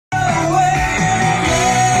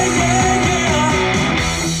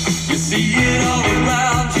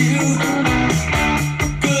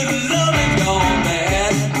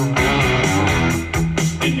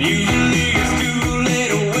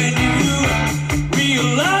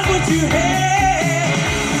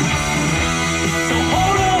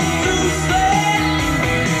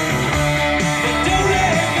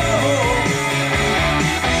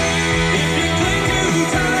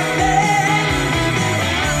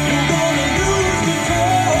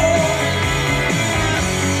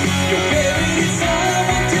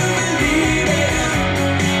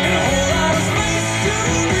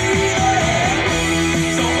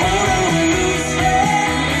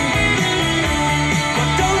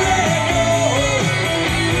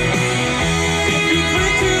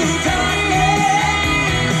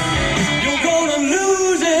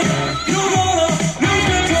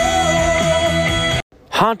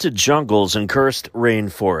Haunted jungles and cursed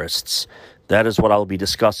rainforests. That is what I'll be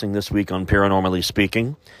discussing this week on Paranormally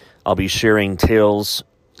Speaking. I'll be sharing tales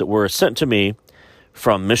that were sent to me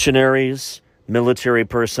from missionaries, military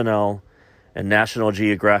personnel, and National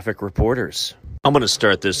Geographic reporters. I'm going to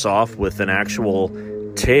start this off with an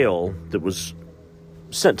actual tale that was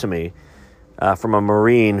sent to me from a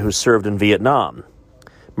Marine who served in Vietnam.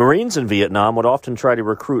 Marines in Vietnam would often try to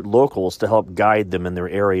recruit locals to help guide them in their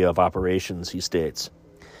area of operations, he states.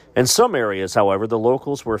 In some areas, however, the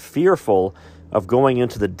locals were fearful of going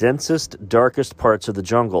into the densest, darkest parts of the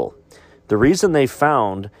jungle. The reason they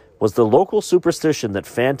found was the local superstition that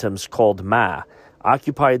phantoms called Ma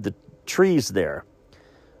occupied the trees there.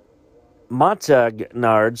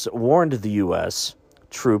 Montagnards warned the U.S.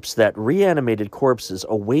 troops that reanimated corpses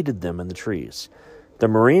awaited them in the trees. The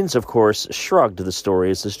Marines, of course, shrugged the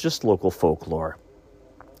stories as just local folklore.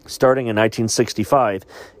 Starting in 1965,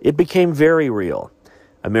 it became very real.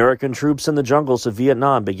 American troops in the jungles of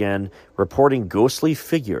Vietnam began reporting ghostly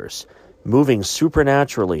figures moving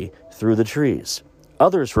supernaturally through the trees.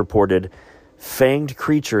 Others reported fanged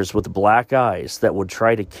creatures with black eyes that would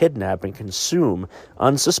try to kidnap and consume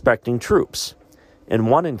unsuspecting troops. In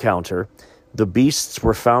one encounter, the beasts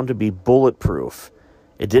were found to be bulletproof.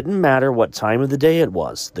 It didn't matter what time of the day it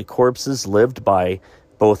was. The corpses lived by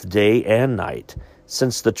both day and night.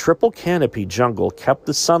 Since the triple canopy jungle kept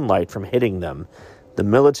the sunlight from hitting them, the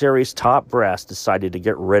military's top brass decided to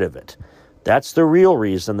get rid of it. That's the real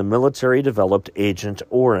reason the military developed Agent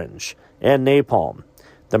Orange and napalm.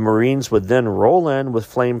 The Marines would then roll in with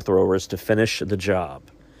flamethrowers to finish the job.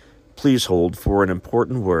 Please hold for an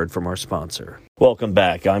important word from our sponsor. Welcome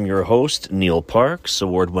back. I'm your host, Neil Parks,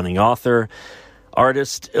 award-winning author,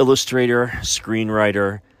 artist, illustrator,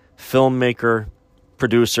 screenwriter, filmmaker,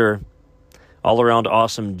 producer, all-around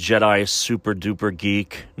awesome Jedi super-duper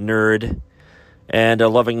geek, nerd, and a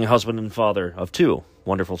loving husband and father of two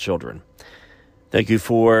wonderful children. Thank you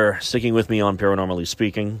for sticking with me on Paranormally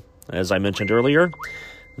Speaking. As I mentioned earlier,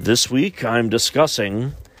 this week I'm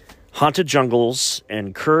discussing haunted jungles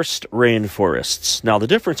and cursed rainforests. Now, the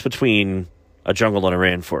difference between a jungle and a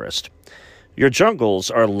rainforest. Your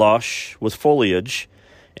jungles are lush with foliage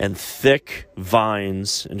and thick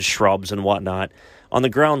vines and shrubs and whatnot on the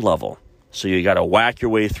ground level. So you got to whack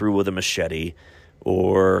your way through with a machete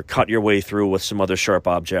or cut your way through with some other sharp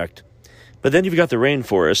object. But then you've got the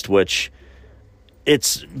rainforest, which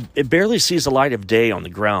it barely sees the light of day on the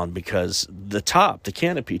ground because the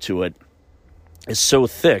canopy to it, is so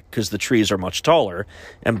thick because the trees are much taller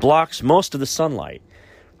and blocks most of the sunlight.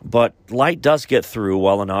 But light does get through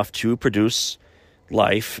well enough to produce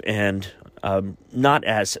life and not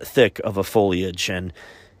as thick of a foliage and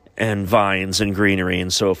vines and greenery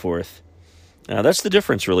and so forth. That's the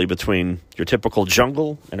difference, really, between your typical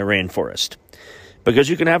jungle and a rainforest. Because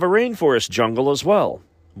you can have a rainforest jungle as well,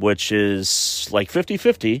 which is like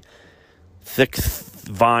 50-50, thick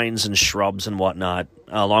vines and shrubs and whatnot,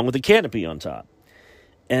 along with a canopy on top.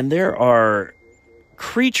 And there are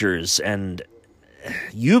creatures and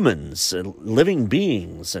humans, and living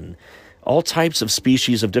beings, and all types of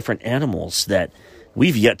species of different animals that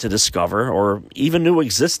we've yet to discover or even knew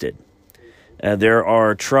existed. There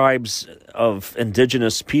are tribes of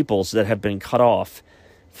indigenous peoples that have been cut off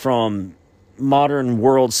from modern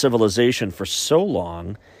world civilization for so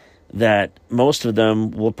long that most of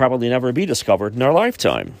them will probably never be discovered in our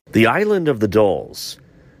lifetime. The Island of the Dolls,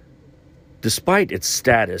 despite its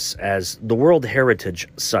status as the World Heritage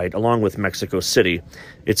Site along with Mexico City,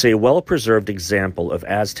 it's a well-preserved example of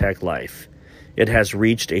Aztec life. It has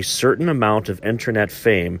reached a certain amount of internet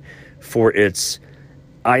fame for its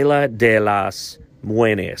Isla de las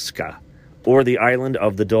Muñecas, or the Island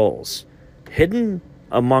of the Dolls. Hidden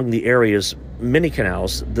among the area's mini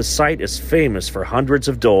canals, the site is famous for hundreds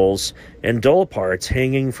of dolls and doll parts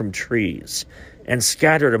hanging from trees and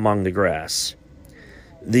scattered among the grass.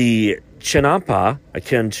 The Chinampa,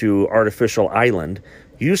 akin to artificial island,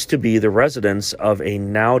 used to be the residence of a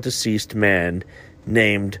now-deceased man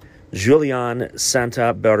named Julian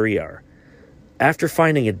Santabarrier. After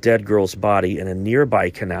finding a dead girl's body in a nearby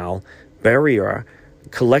canal, Barrier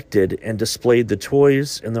collected and displayed the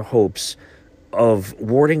toys in the hopes of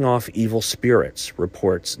warding off evil spirits,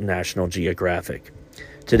 reports National Geographic.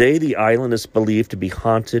 Today, the island is believed to be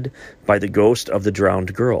haunted by the ghost of the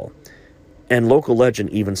drowned girl. And local legend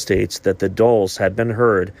even states that the dolls had been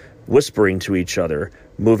heard whispering to each other,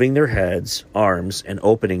 moving their heads, arms, and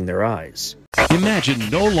opening their eyes. Imagine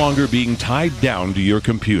no longer being tied down to your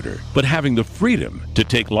computer, but having the freedom to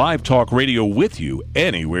take live talk radio with you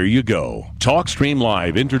anywhere you go. TalkStream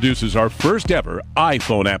Live introduces our first ever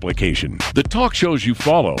iPhone application. The talk shows you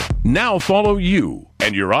follow now follow you,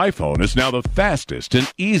 and your iPhone is now the fastest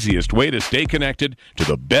and easiest way to stay connected to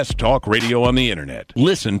the best talk radio on the internet.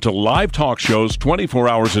 Listen to live talk shows 24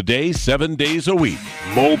 hours a day, 7 days a week.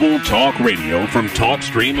 Mobile talk radio from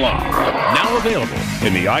TalkStream Live. Now available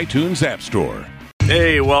in the iTunes App Store.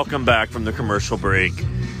 Hey, welcome back from the commercial break.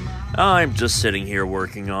 I'm just sitting here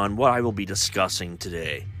working on what I will be discussing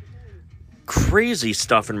today. Crazy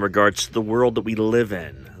stuff in regards to the world that we live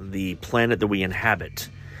in, the planet that we inhabit.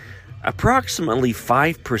 Approximately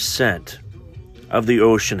 5% of the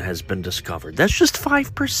ocean has been discovered. That's just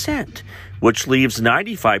 5%, which leaves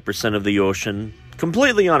 95% of the ocean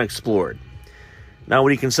completely unexplored. Now,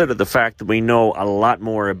 when you consider the fact that we know a lot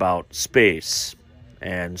more about space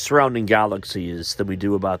and surrounding galaxies than we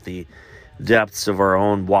do about the depths of our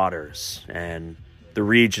own waters and the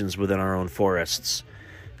regions within our own forests,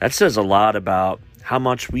 that says a lot about how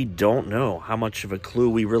much we don't know, how much of a clue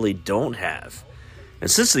we really don't have. And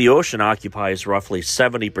since the ocean occupies roughly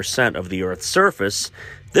 70% of the Earth's surface,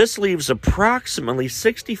 this leaves approximately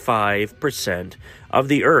 65% of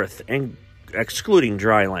the Earth, and excluding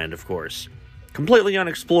dry land, of course, completely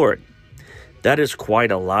unexplored. That is quite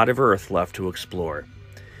a lot of Earth left to explore.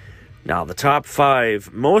 Now, the top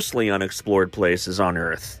 5 mostly unexplored places on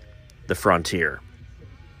Earth: the frontier.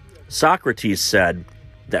 Socrates said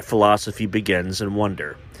that philosophy begins in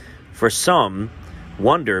wonder. For some,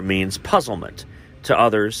 wonder means puzzlement. To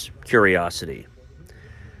others, curiosity.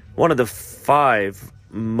 One of the 5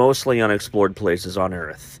 mostly unexplored places on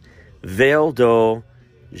Earth: Vale do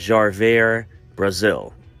Jarver,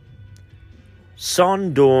 Brazil;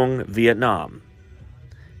 Son Doong, Vietnam;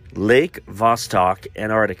 Lake Vostok,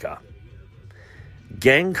 Antarctica;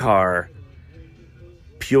 Gangkhar,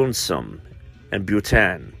 Pyeongseom, and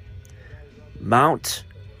Bhutan; Mount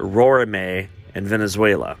Roraima in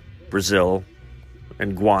Venezuela, Brazil,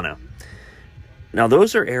 and Guyana. Now,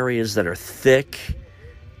 those are areas that are thick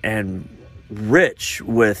and rich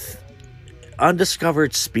with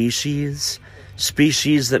undiscovered species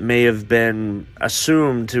that may have been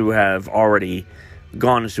assumed to have already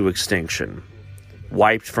gone into extinction,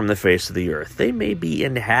 wiped from the face of the earth. They may be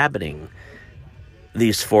inhabiting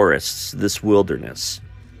these forests, this wilderness.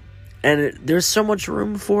 And there's so much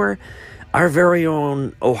room for our very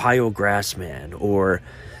own Ohio grassman, or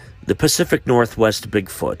the Pacific Northwest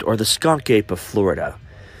Bigfoot, or the skunk ape of Florida,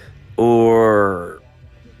 or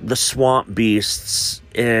the swamp beasts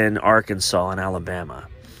in Arkansas and Alabama.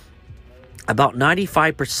 About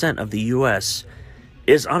 95% of the U.S.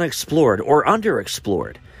 is unexplored or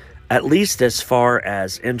underexplored, at least as far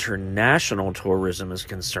as international tourism is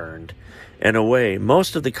concerned. In a way,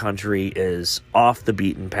 most of the country is off the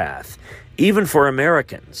beaten path, even for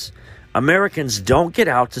Americans. Americans don't get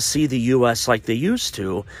out to see the U.S. like they used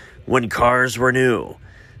to when cars were new.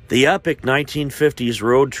 The epic 1950s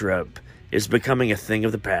road trip is becoming a thing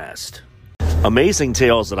of the past. Amazing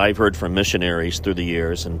tales that I've heard from missionaries through the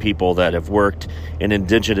years and people that have worked in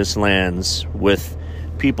indigenous lands with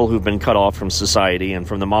people who've been cut off from society and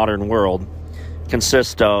from the modern world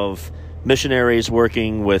consist of missionaries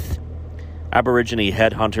working with Aborigine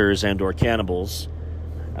headhunters and or cannibals,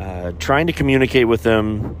 trying to communicate with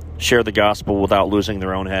them, share the gospel without losing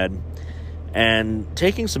their own head, and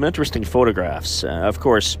taking some interesting photographs. Of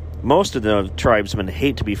course, most of the tribesmen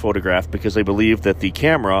hate to be photographed because they believe that the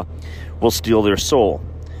camera will steal their soul,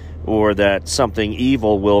 or that something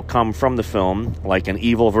evil will come from the film, like an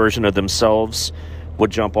evil version of themselves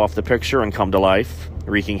would jump off the picture and come to life,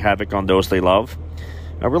 wreaking havoc on those they love.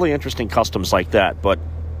 Really interesting customs like that. But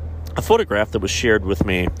a photograph that was shared with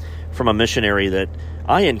me from a missionary that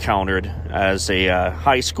I encountered as a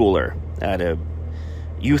high schooler at a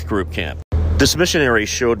youth group camp. This missionary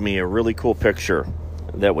showed me a really cool picture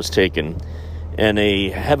that was taken in a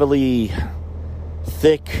heavily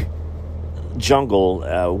thick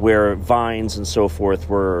jungle where vines and so forth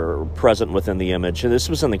were present within the image. And this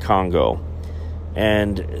was in the Congo.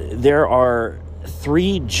 And there are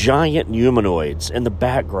 3 giant humanoids in the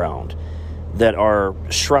background that are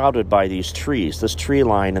shrouded by these trees. This tree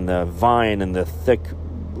line and the vine and the thick,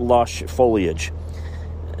 lush foliage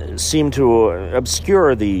seem to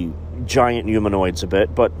obscure the giant humanoids a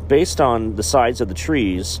bit, but based on the size of the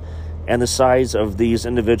trees and the size of these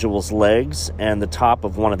individuals' legs and the top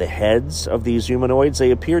of one of the heads of these humanoids,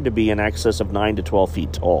 they appeared to be in excess of 9 to 12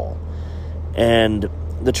 feet tall. And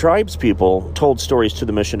the tribes people told stories to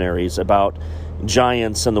the missionaries about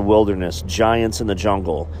giants in the wilderness, giants in the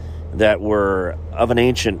jungle, that were of an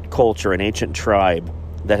ancient culture, an ancient tribe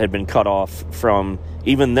that had been cut off from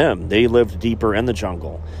even them. They lived deeper in the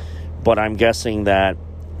jungle. But I'm guessing that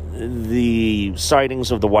the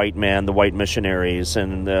sightings of the white man, the white missionaries,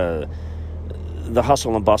 and the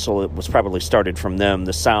hustle and bustle, it was probably started from them.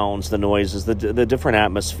 The sounds, the noises, the different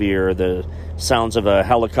atmosphere, the sounds of a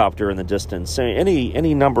helicopter in the distance.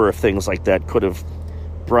 Any number of things like that could have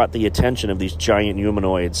brought the attention of these giant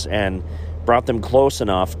humanoids and brought them close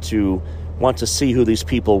enough to want to see who these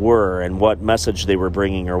people were and what message they were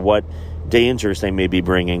bringing or what dangers they may be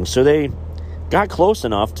bringing. So they got close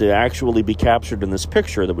enough to actually be captured in this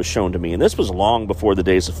picture that was shown to me. And this was long before the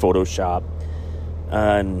days of Photoshop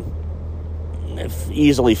and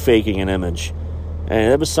easily faking an image.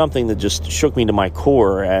 And it was something that just shook me to my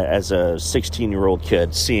core as a 16-year-old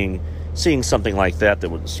kid, seeing something like that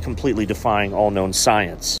was completely defying all known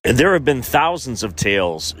science. And there have been thousands of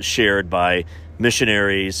tales shared by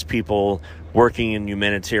missionaries, people working in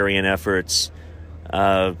humanitarian efforts,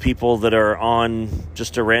 people that are on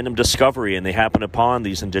just a random discovery and they happen upon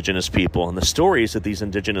these indigenous people and the stories that these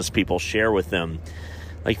indigenous people share with them.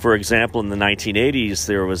 Like, for example, in the 1980s,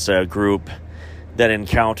 there was a group that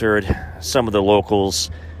encountered some of the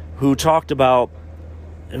locals who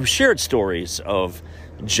shared stories of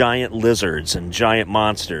giant lizards and giant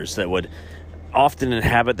monsters that would often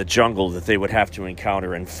inhabit the jungle that they would have to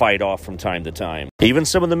encounter and fight off from time to time. Even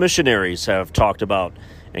some of the missionaries have talked about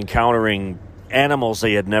encountering animals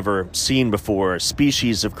they had never seen before,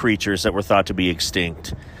 species of creatures that were thought to be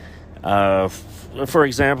extinct. For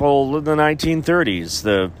example, in the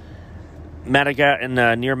 1930s,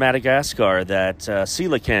 near Madagascar, that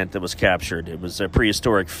coelacanth that was captured. It was a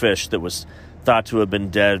prehistoric fish that was thought to have been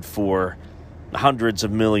dead for hundreds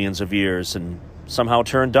of millions of years and somehow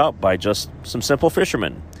turned up by just some simple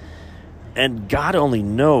fishermen. And God only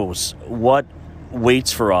knows what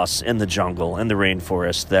waits for us in the jungle and the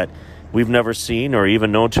rainforest that we've never seen or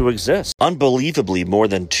even known to exist. Unbelievably, more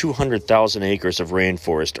than 200,000 acres of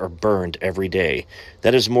rainforest are burned every day.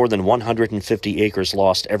 That is more than 150 acres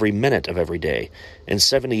lost every minute of every day, and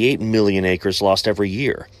 78 million acres lost every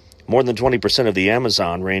year. More than 20% of the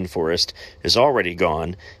Amazon rainforest is already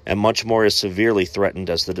gone, and much more is severely threatened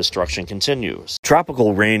as the destruction continues.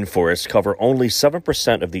 Tropical rainforests cover only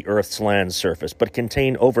 7% of the Earth's land surface, but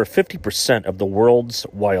contain over 50% of the world's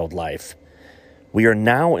wildlife. We are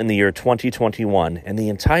now in the year 2021, and the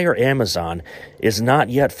entire Amazon is not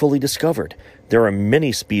yet fully discovered. There are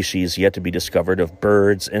many species yet to be discovered of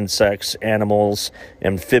birds, insects, animals,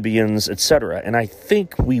 amphibians, etc., and I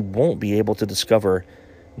think we won't be able to discover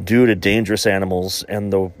due to dangerous animals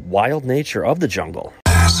and the wild nature of the jungle.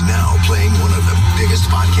 Now playing one of the biggest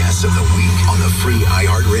podcasts of the week on the free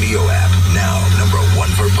iHeartRadio app. Now #1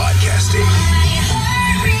 for podcasting.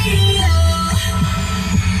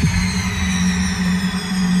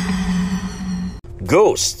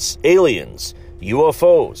 Ghosts, aliens,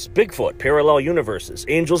 UFOs, Bigfoot, parallel universes,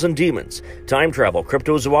 angels and demons, time travel,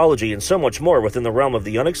 cryptozoology, and so much more within the realm of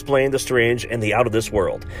the unexplained, the strange, and the out of this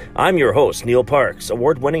world. I'm your host, Neil Parks,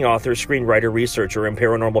 award-winning author, screenwriter, researcher, and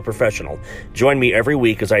paranormal professional. Join me every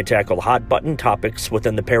week as I tackle hot-button topics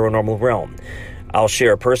within the paranormal realm. I'll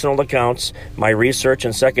share personal accounts, my research,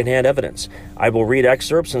 and secondhand evidence. I will read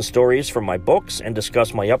excerpts and stories from my books and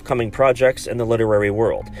discuss my upcoming projects in the literary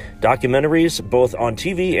world. Documentaries, both on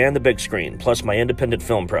TV and the big screen, plus my independent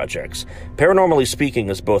film projects. Paranormally Speaking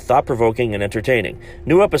is both thought-provoking and entertaining.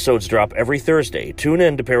 New episodes drop every Thursday. Tune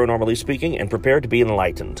in to Paranormally Speaking and prepare to be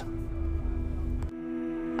enlightened.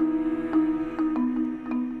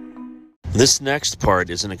 This next part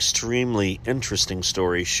is an extremely interesting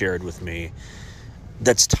story shared with me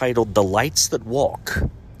that's titled The Lights That Walk.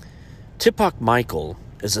 Tipak Michael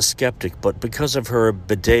is a skeptic, but because of her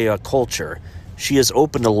Bidea culture, she is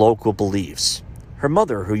open to local beliefs. Her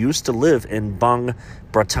mother, who used to live in Bang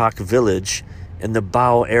Bratak village in the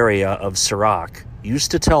Bao area of Sarak, used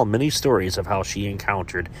to tell many stories of how she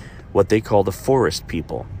encountered what they call the forest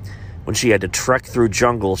people, when she had to trek through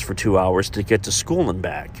jungles for 2 hours to get to school and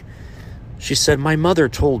back. She said, "My mother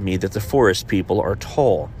told me that the forest people are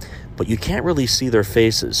tall, but you can't really see their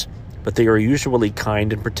faces, but they are usually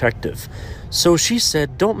kind and protective. So she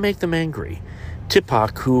said, don't make them angry."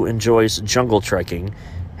 Tipak, who enjoys jungle trekking,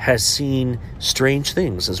 has seen strange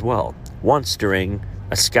things as well. Once during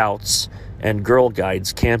a Scouts and Girl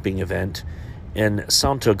Guides camping event in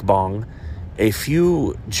Santugbong, a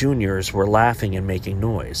few juniors were laughing and making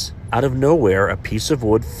noise. Out of nowhere, a piece of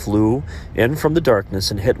wood flew in from the darkness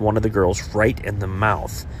and hit one of the girls right in the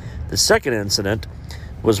mouth. The second incident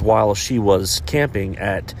was while she was camping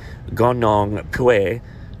at Gonong Pue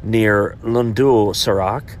near Lundu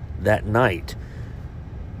Sarak that night.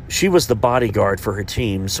 She was the bodyguard for her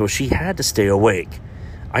team, so she had to stay awake.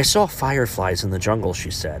 "I saw fireflies in the jungle,"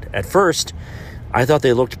 she said. "At first, I thought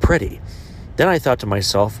they looked pretty. Then I thought to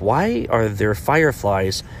myself, why are there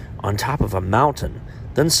fireflies on top of a mountain?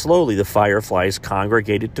 Then slowly the fireflies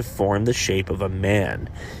congregated to form the shape of a man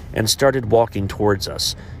and started walking towards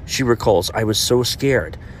us. She recalls, I was so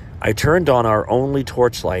scared. I turned on our only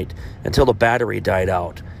torchlight until the battery died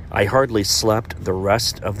out. I hardly slept the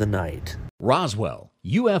rest of the night. Roswell,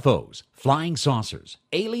 UFOs, flying saucers,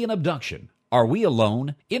 alien abduction. Are we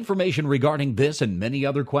alone? Information regarding this and many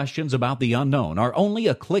other questions about the unknown are only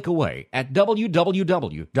a click away at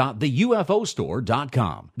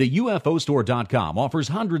www.theufostore.com. TheUFOstore.com offers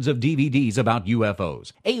hundreds of DVDs about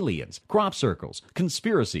UFOs, aliens, crop circles,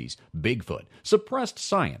 conspiracies, Bigfoot, suppressed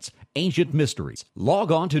science, ancient mysteries.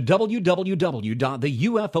 Log on to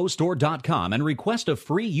www.theufostore.com and request a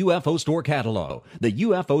free UFO Store catalog.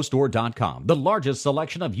 TheUFOstore.com, the largest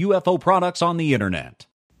selection of UFO products on the internet.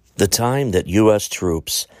 The time that U.S.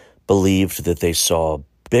 troops believed that they saw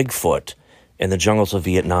Bigfoot in the jungles of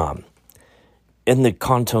Vietnam. In the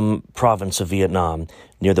Con Tum province of Vietnam,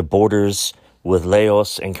 near the borders with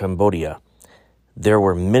Laos and Cambodia, there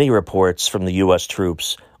were many reports from the U.S.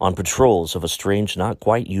 troops on patrols of a strange, not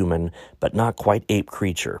quite human, but not quite ape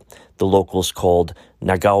creature, the locals called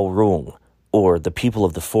Nagao Rung, or the people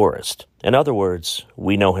of the forest. In other words,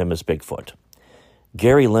 we know him as Bigfoot.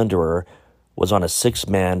 Gary Linderer was on a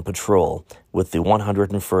 6-man patrol with the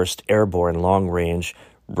 101st Airborne Long-Range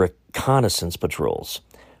Reconnaissance Patrols.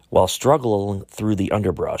 While struggling through the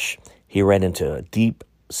underbrush, he ran into a deep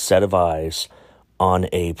set of eyes on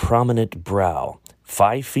a prominent brow,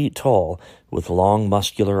 5 feet tall with long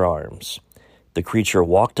muscular arms. The creature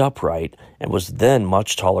walked upright and was then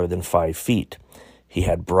much taller than 5 feet. He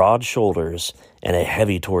had broad shoulders and a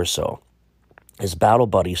heavy torso. His battle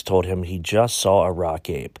buddies told him he just saw a rock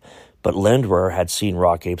ape, but Linderer had seen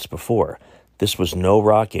rock apes before. This was no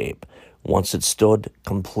rock ape. Once it stood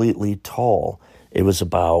completely tall, it was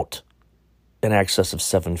about in excess of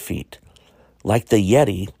 7 feet. Like the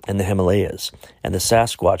Yeti in the Himalayas and the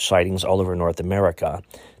Sasquatch sightings all over North America,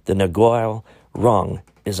 the Nagao Rung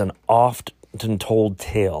is an often told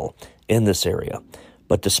tale in this area.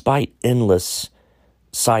 But despite endless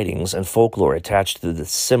sightings and folklore attached to the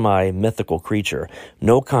semi-mythical creature,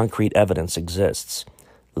 no concrete evidence exists.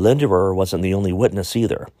 Linderer wasn't the only witness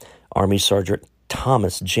either. Army Sergeant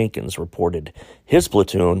Thomas Jenkins reported his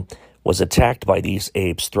platoon was attacked by these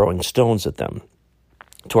apes throwing stones at them.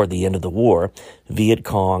 Toward the end of the war, Viet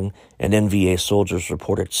Cong and NVA soldiers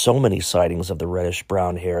reported so many sightings of the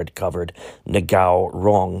reddish-brown-haired covered Nagao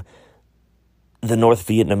Rung. The North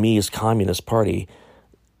Vietnamese Communist Party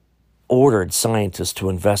ordered scientists to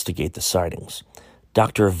investigate the sightings.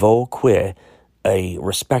 Dr. Vo Quy, a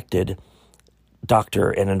respected doctor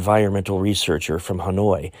and environmental researcher from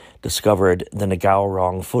Hanoi, discovered the Nagao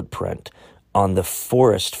Rung footprint on the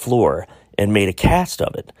forest floor and made a cast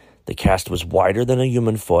of it. The cast was wider than a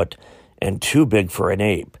human foot and too big for an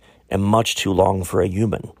ape and much too long for a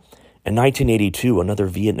human. In 1982, another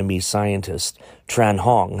Vietnamese scientist, Tran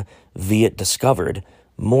Hong, Viet discovered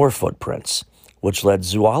more footprints, which led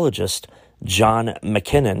zoologist John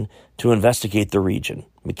McKinnon to investigate the region.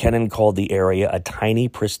 McKinnon called the area a tiny,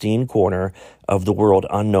 pristine corner of the world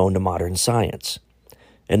unknown to modern science.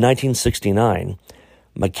 In 1969,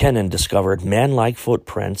 McKinnon discovered man-like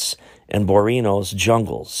footprints in Borneo's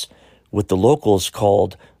jungles, with the locals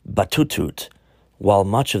called Batutut. While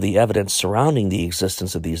much of the evidence surrounding the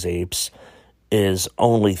existence of these apes is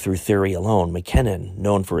only through theory alone, McKinnon,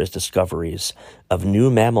 known for his discoveries of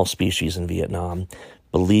new mammal species in Vietnam,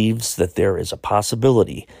 believes that there is a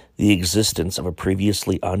possibility the existence of a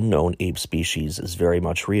previously unknown ape species is very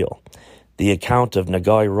much real. The account of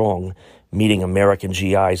Nagao Rung meeting American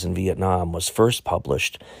GIs in Vietnam was first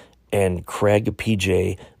published in Craig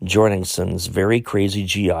P.J. Jorgensen's Very Crazy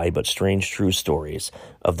GI But Strange True Stories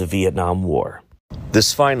of the Vietnam War.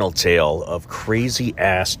 This final tale of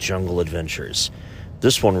crazy-ass jungle adventures.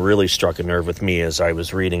 This one really struck a nerve with me as I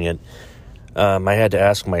was reading it. I had to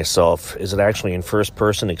ask myself, is it actually in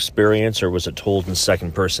first-person experience or was it told in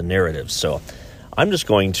second-person narrative? So I'm just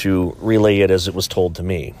going to relay it as it was told to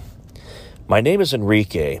me. My name is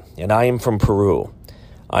Enrique, and I am from Peru.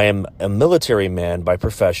 I am a military man by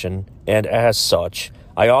profession, and as such,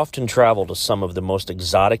 I often travel to some of the most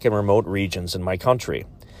exotic and remote regions in my country.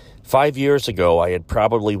 5 years ago, I had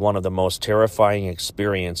probably one of the most terrifying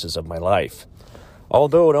experiences of my life.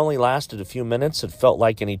 Although it only lasted a few minutes, it felt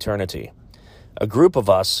like an eternity. A group of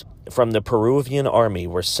us from the Peruvian army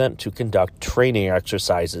were sent to conduct training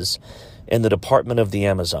exercises in the Department of the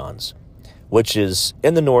Amazons, which is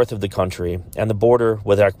in the north of the country and the border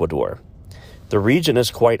with Ecuador. The region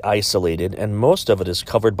is quite isolated and most of it is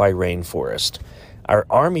covered by rainforest. Our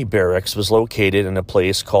army barracks was located in a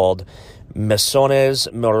place called Maisons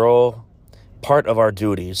Moreau. Part of our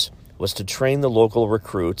duties was to train the local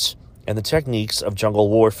recruits and the techniques of jungle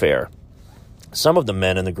warfare. Some of the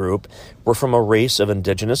men in the group were from a race of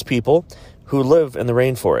indigenous people who live in the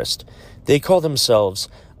rainforest. They call themselves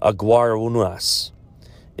Aguarunas.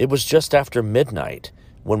 It was just after midnight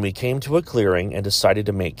when we came to a clearing and decided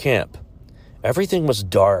to make camp. Everything was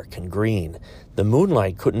dark and green. The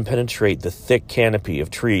moonlight couldn't penetrate the thick canopy of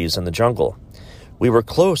trees in the jungle. We were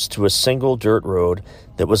close to a single dirt road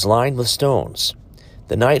that was lined with stones.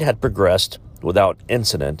 The night had progressed without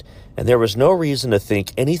incident, and there was no reason to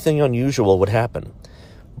think anything unusual would happen.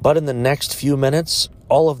 But in the next few minutes,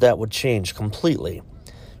 all of that would change completely.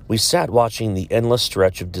 We sat watching the endless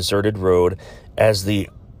stretch of deserted road as the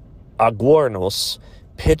Aguarnos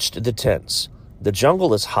pitched the tents. The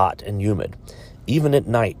jungle is hot and humid, even at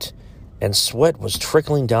night, and sweat was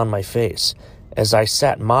trickling down my face. As I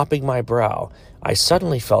sat mopping my brow, I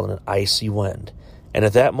suddenly felt an icy wind, and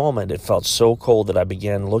at that moment it felt so cold that I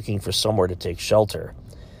began looking for somewhere to take shelter.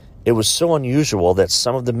 It was so unusual that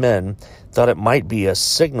some of the men thought it might be a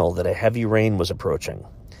signal that a heavy rain was approaching.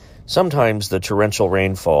 Sometimes the torrential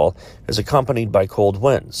rainfall is accompanied by cold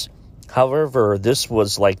winds. However, this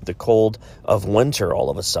was like the cold of winter all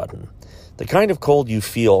of a sudden. The kind of cold you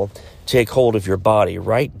feel take hold of your body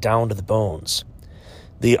right down to the bones.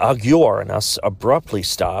 The Aguarnas abruptly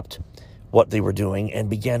stopped what they were doing and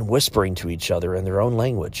began whispering to each other in their own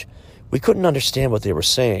language. We couldn't understand what they were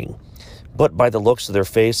saying, but by the looks of their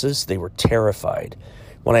faces, they were terrified.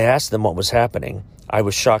 When I asked them what was happening, I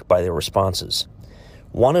was shocked by their responses.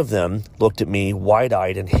 One of them looked at me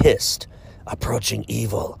wide-eyed and hissed, "Approaching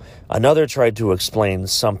evil." Another tried to explain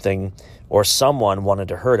something or someone wanted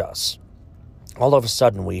to hurt us. All of a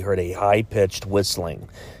sudden, we heard a high-pitched whistling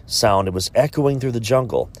sound. It was echoing through the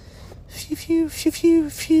jungle. Phew, phew, phew, phew,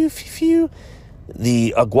 phew, phew.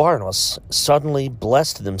 The Aguarnos suddenly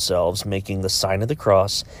blessed themselves, making the sign of the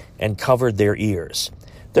cross, and covered their ears.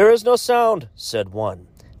 "There is no sound," said one.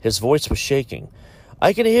 His voice was shaking.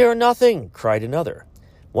 "I can hear nothing," cried another.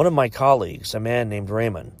 One of my colleagues, a man named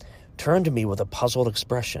Raymond, turned to me with a puzzled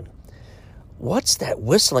expression. "What's that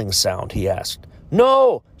whistling sound?" he asked.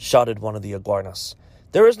 "No!" shouted one of the Aguarnas.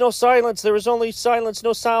 "There is no silence. There is only silence,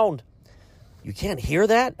 no sound." "You can't hear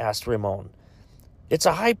that?" asked Raymond. "It's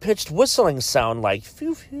a high-pitched whistling sound like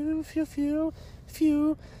phew, phew, phew, phew,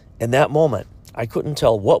 phew." In that moment, I couldn't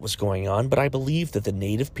tell what was going on, but I believe that the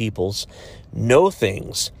native peoples know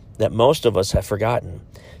things that most of us have forgotten.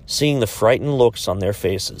 Seeing the frightened looks on their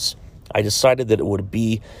faces, I decided that it would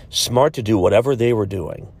be smart to do whatever they were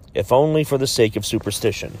doing, if only for the sake of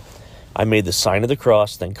superstition. I made the sign of the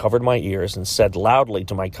cross, then covered my ears and said loudly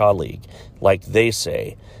to my colleague, like they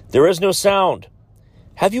say, "There is no sound."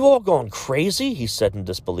 "Have you all gone crazy?" he said in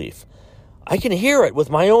disbelief. "I can hear it with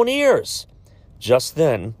my own ears." Just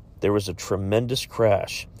then, there was a tremendous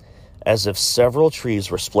crash, as if several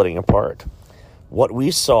trees were splitting apart. What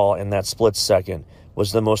we saw in that split second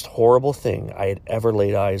was the most horrible thing I had ever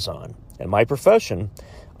laid eyes on. In my profession,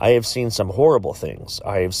 I have seen some horrible things.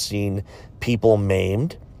 I have seen people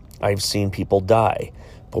maimed. I've seen people die.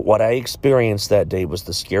 But what I experienced that day was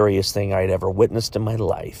the scariest thing I had ever witnessed in my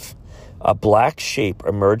life. A black shape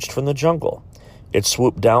emerged from the jungle. It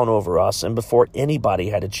swooped down over us, and before anybody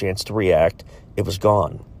had a chance to react, it was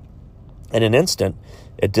gone. In an instant,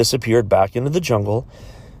 it disappeared back into the jungle,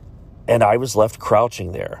 and I was left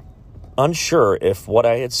crouching there, unsure if what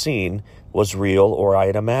I had seen was real or I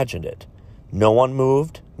had imagined it. No one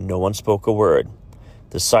moved, no one spoke a word.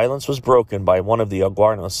 The silence was broken by one of the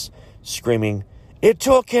Aguarnas screaming, "It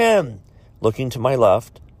took him!" Looking to my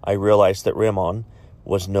left, I realized that Raymond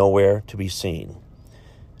was nowhere to be seen.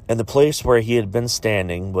 And the place where he had been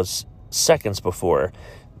standing was seconds before.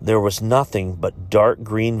 There was nothing but dark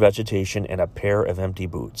green vegetation and a pair of empty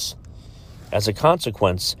boots. As a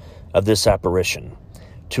consequence of this apparition,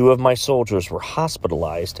 2 of my soldiers were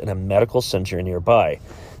hospitalized in a medical center nearby.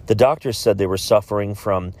 The doctors said they were suffering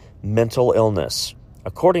from mental illness.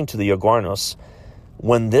 According to the Aguarnos,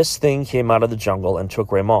 when this thing came out of the jungle and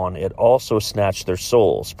took Raymond, it also snatched their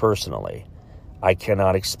souls personally. I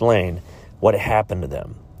cannot explain what happened to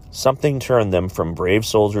them. Something turned them from brave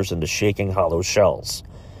soldiers into shaking hollow shells.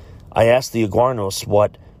 I asked the Aguarnos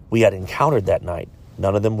what we had encountered that night.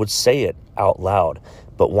 None of them would say it out loud,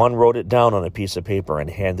 but one wrote it down on a piece of paper and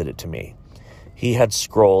handed it to me. He had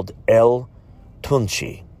scrawled El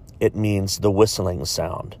Tunchi. It means the whistling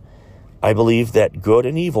sound. I believe that good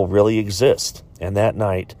and evil really exist, and that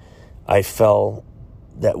night I felt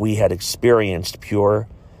that we had experienced pure,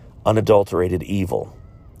 unadulterated evil.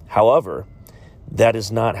 However, That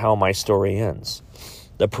is not how my story ends.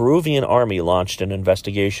 The Peruvian army launched an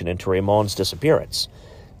investigation into Ramon's disappearance.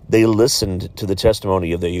 They listened to the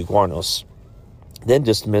testimony of the Iguanos, then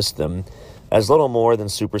dismissed them as little more than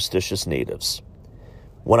superstitious natives.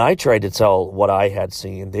 When I tried to tell what I had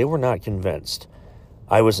seen, they were not convinced.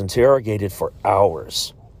 I was interrogated for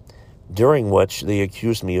hours, during which they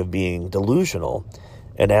accused me of being delusional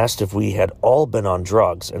and asked if we had all been on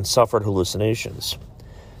drugs and suffered hallucinations.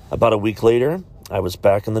 About a week later, I was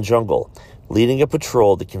back in the jungle, leading a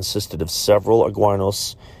patrol that consisted of several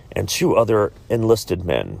Iguanos and 2 other enlisted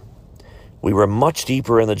men. We were much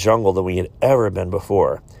deeper in the jungle than we had ever been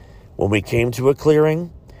before. When we came to a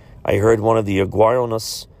clearing, I heard one of the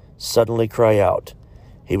Iguanos suddenly cry out.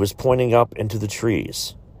 He was pointing up into the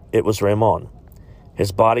trees. It was Ramon.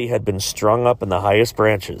 His body had been strung up in the highest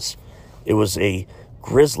branches. It was a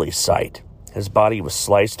grisly sight. His body was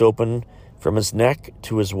sliced open from his neck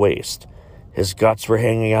to his waist. His guts were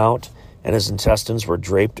hanging out, and his intestines were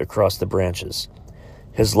draped across the branches.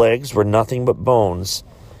 His legs were nothing but bones.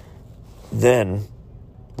 Then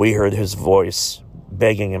we heard his voice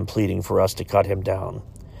begging and pleading for us to cut him down.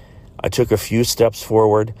 I took a few steps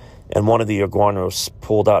forward, and one of the Iguanos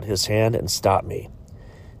pulled out his hand and stopped me.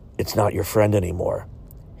 "It's not your friend anymore,"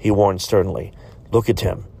 he warned sternly. "Look at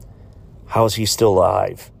him. How is he still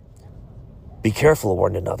alive?" "Be careful,"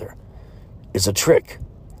 warned another. "It's a trick.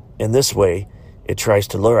 In this way, it tries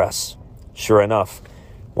to lure us." Sure enough,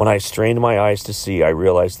 when I strained my eyes to see, I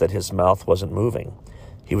realized that his mouth wasn't moving.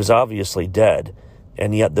 He was obviously dead,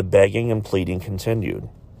 and yet the begging and pleading continued.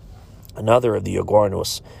 Another of the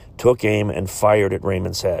Iguanos took aim and fired at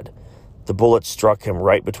Ramon's head. The bullet struck him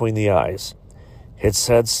right between the eyes. His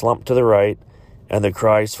head slumped to the right, and the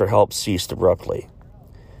cries for help ceased abruptly.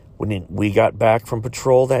 When we got back from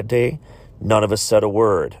patrol that day, none of us said a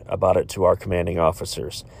word about it to our commanding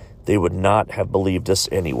officers. They would not have believed us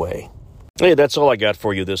anyway. Hey, that's all I got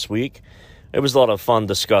for you this week. It was a lot of fun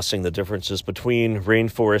discussing the differences between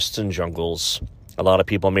rainforests and jungles. A lot of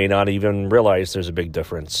people may not even realize there's a big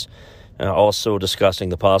difference. Also discussing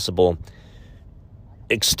the possible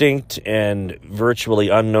extinct and virtually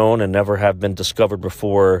unknown and never have been discovered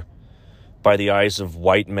before by the eyes of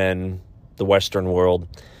white men, the Western world,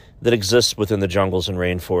 that exists within the jungles and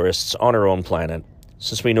rainforests on our own planet,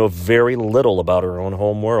 since we know very little about our own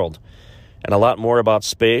home world, and a lot more about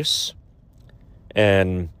space,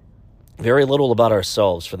 and very little about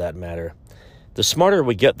ourselves, for that matter. The smarter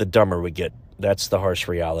we get, the dumber we get. That's the harsh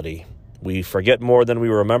reality. We forget more than we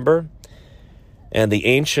remember, and the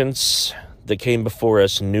ancients that came before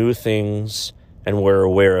us knew things and were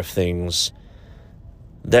aware of things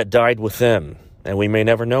that died with them, and we may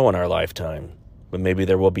never know in our lifetime. But maybe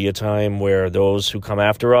there will be a time where those who come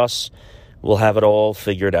after us will have it all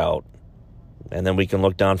figured out. And then we can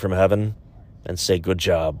look down from heaven and say, good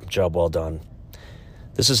job well done.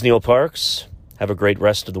 This is Neil Parks. Have a great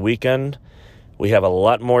rest of the weekend. We have a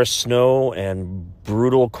lot more snow and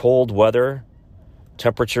brutal cold weather,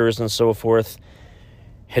 temperatures and so forth,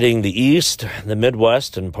 hitting the east, the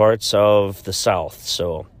Midwest, and parts of the South.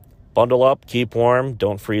 So bundle up, keep warm,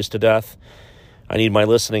 don't freeze to death. I need my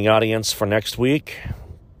listening audience for next week.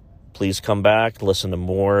 Please come back, listen to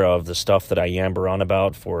more of the stuff that I yammer on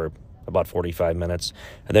about for about 45 minutes.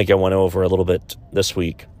 I think I went over a little bit this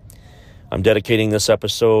week. I'm dedicating this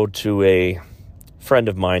episode to a friend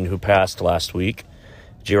of mine who passed last week,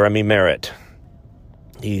 Jeremy Merritt.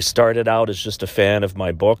 He started out as just a fan of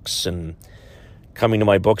my books and coming to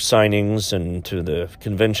my book signings and to the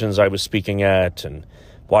conventions I was speaking at and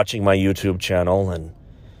watching my YouTube channel, and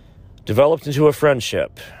developed into a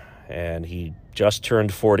friendship. And he just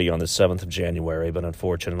turned 40 on the 7th of January, but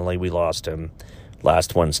unfortunately we lost him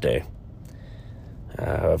last Wednesday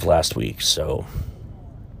of last week. So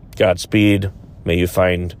Godspeed. May you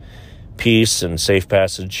find peace and safe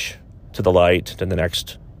passage to the light and the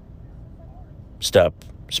next step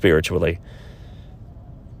spiritually.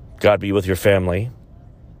 God be with your family.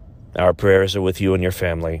 Our prayers are with you and your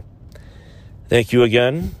family. Thank you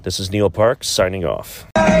again. This is Neil Parks signing off.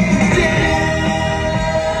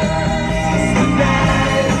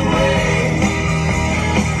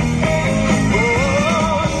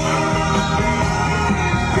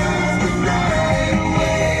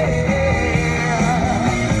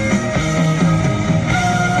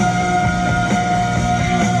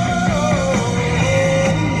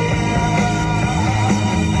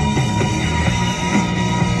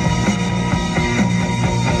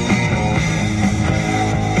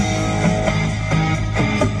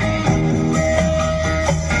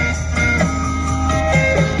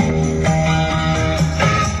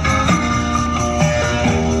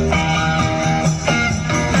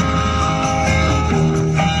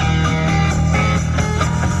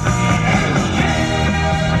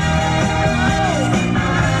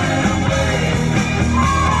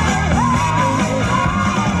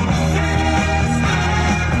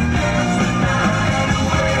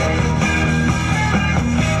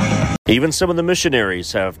 Even some of the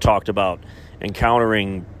missionaries have talked about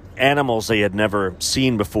encountering animals they had never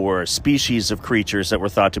seen before, species of creatures that were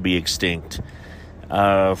thought to be extinct.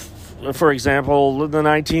 For example, in the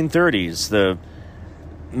 1930s,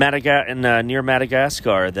 near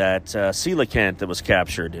Madagascar, that coelacanth that was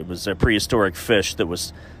captured. It was a prehistoric fish that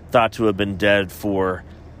was thought to have been dead for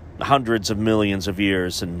hundreds of millions of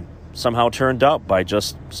years and somehow turned up by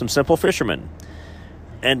just some simple fishermen.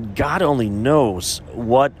 And God only knows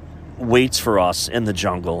what waits for us in the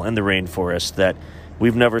jungle and the rainforest that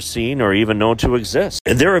we've never seen or even known to exist.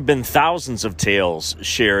 And there have been thousands of tales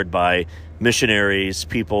shared by missionaries,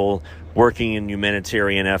 people working in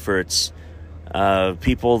humanitarian efforts,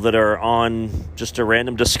 people that are on just a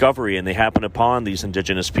random discovery and they happen upon these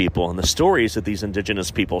indigenous people and the stories that these indigenous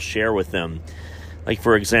people share with them. Like,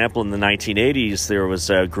 for example, in the 1980s, there was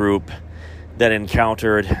a group that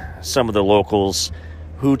encountered some of the locals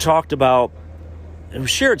who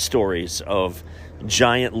shared stories of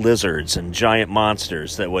giant lizards and giant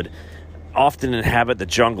monsters that would often inhabit the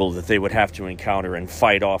jungle that they would have to encounter and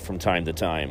fight off from time to time.